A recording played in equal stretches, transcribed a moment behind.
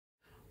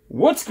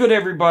What's good,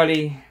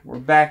 everybody? We're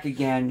back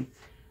again.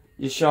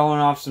 Just showing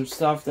off some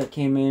stuff that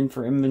came in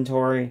for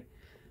inventory.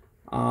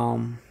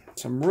 Some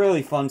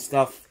really fun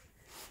stuff.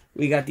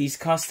 We got these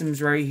customs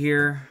right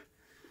here.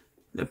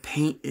 The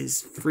paint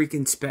is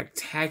freaking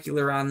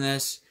spectacular on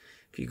this.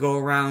 If you go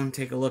around,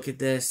 take a look at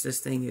this. This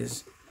thing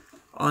is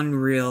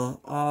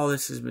unreal. All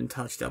this has been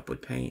touched up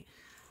with paint.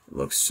 It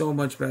looks so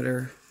much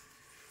better.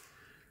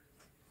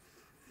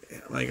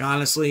 Like,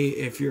 honestly,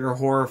 if you're a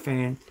horror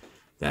fan,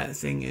 that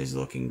thing is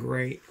looking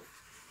great.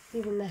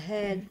 Even the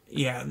head.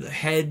 Yeah, the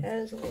head.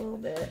 Has a little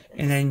bit.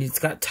 And then it's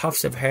got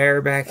tufts of hair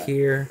back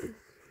here.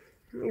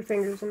 Your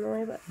finger's in the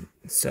way, but...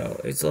 So,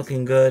 it's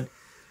looking good.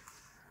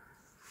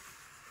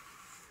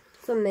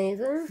 It's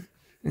amazing.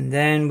 And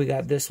then we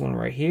got this one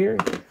right here.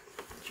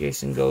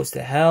 Jason Goes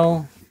to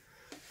Hell.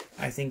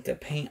 I think the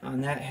paint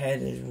on that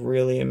head is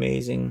really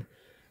amazing.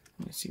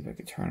 Let me see if I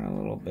can turn it a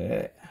little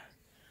bit.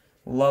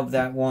 Love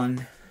that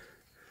one.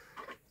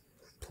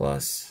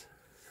 Plus,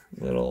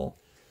 little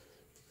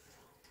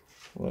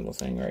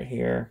thing right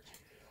here.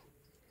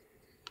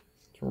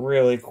 It's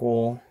really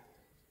cool.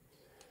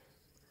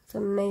 It's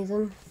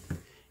amazing.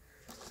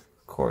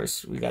 Of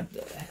course, we got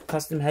the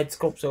custom head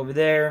sculpts over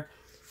there.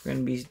 We're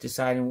going to be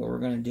deciding what we're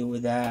going to do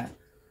with that.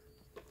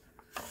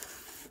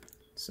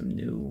 Some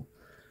new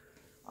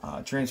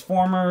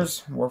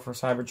Transformers, War for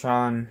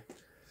Cybertron.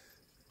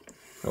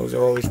 Those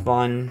are always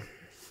fun.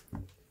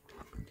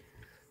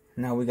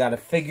 Now we got a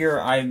figure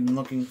I've been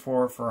looking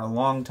for a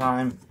long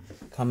time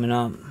coming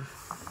up.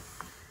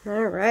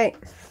 Alright.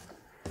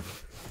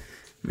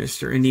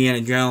 Mr.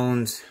 Indiana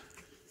Jones.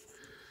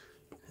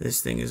 This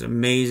thing is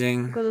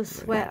amazing. Look at the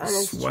sweat on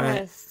his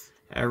chest.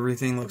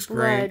 Everything looks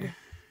great.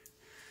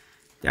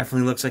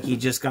 Definitely looks like he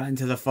just got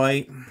into the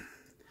fight.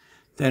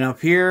 Then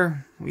up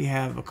here, we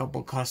have a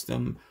couple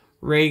custom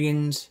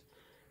Reagans.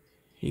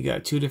 You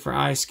got two different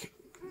eye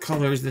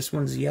colors. This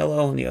one's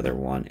yellow and the other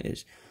one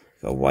is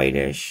a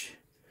whitish.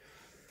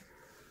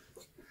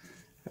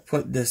 I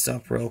put this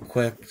up real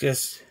quick.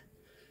 Just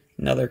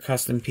another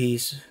custom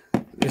piece.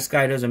 This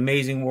guy does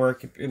amazing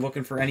work. If you're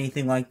looking for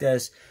anything like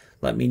this,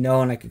 let me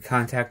know and I could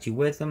contact you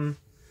with him.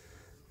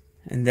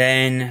 And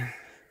then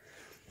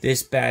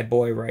this bad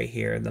boy right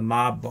here, the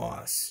Mob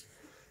Boss.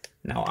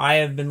 Now, I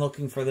have been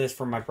looking for this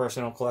for my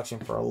personal collection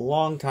for a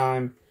long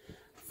time.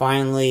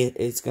 Finally,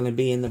 it's going to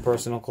be in the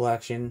personal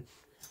collection.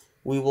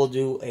 We will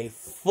do a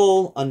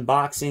full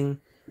unboxing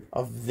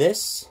of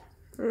this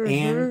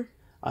and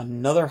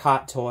another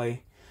hot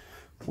toy.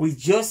 We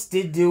just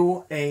did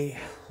do a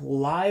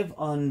live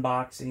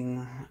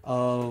unboxing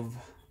of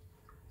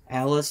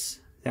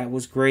Alice. That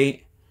was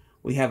great.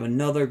 We have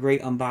another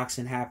great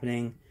unboxing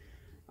happening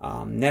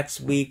next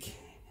week.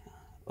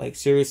 Like,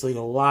 seriously,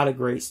 a lot of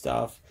great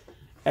stuff.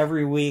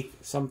 Every week,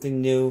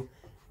 something new.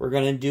 We're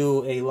going to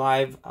do a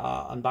live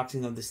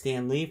unboxing of the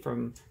Stan Lee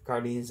from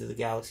Guardians of the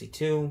Galaxy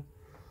 2.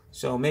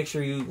 So make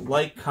sure you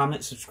like,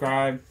 comment,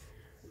 subscribe.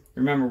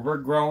 Remember, we're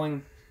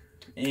growing.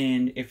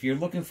 And if you're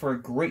looking for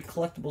great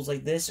collectibles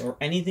like this or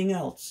anything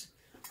else,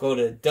 go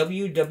to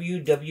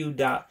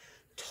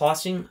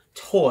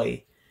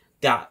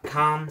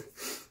www.tossingtoy.com.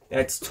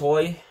 That's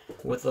toy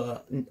with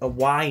a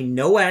Y,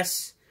 no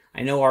S.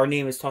 I know our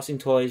name is Tossing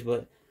Toys,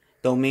 but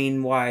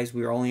domain-wise,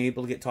 we are only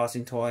able to get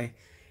Tossing Toy.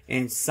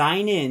 And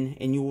sign in,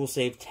 and you will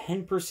save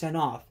 10%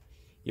 off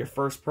your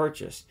first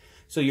purchase.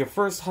 So your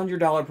first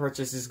 $100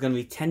 purchase is going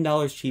to be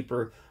 $10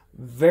 cheaper.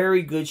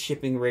 Very good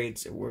shipping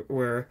rates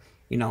where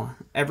you know,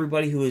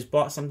 everybody who has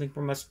bought something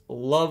from us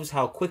loves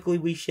how quickly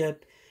we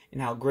ship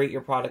and how great your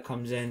product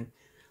comes in.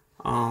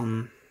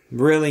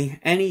 Really,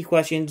 any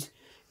questions,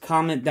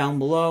 comment down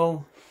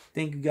below.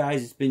 Thank you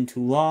guys. It's been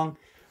too long.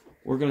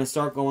 We're going to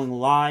start going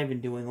live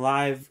and doing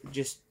live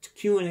just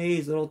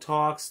Q&As, little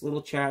talks,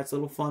 little chats,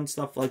 little fun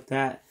stuff like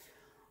that.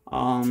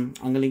 I'm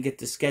going to get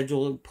the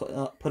schedule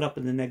put up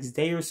in the next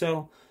day or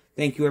so.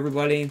 Thank you,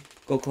 everybody.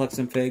 Go collect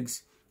some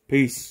figs.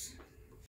 Peace.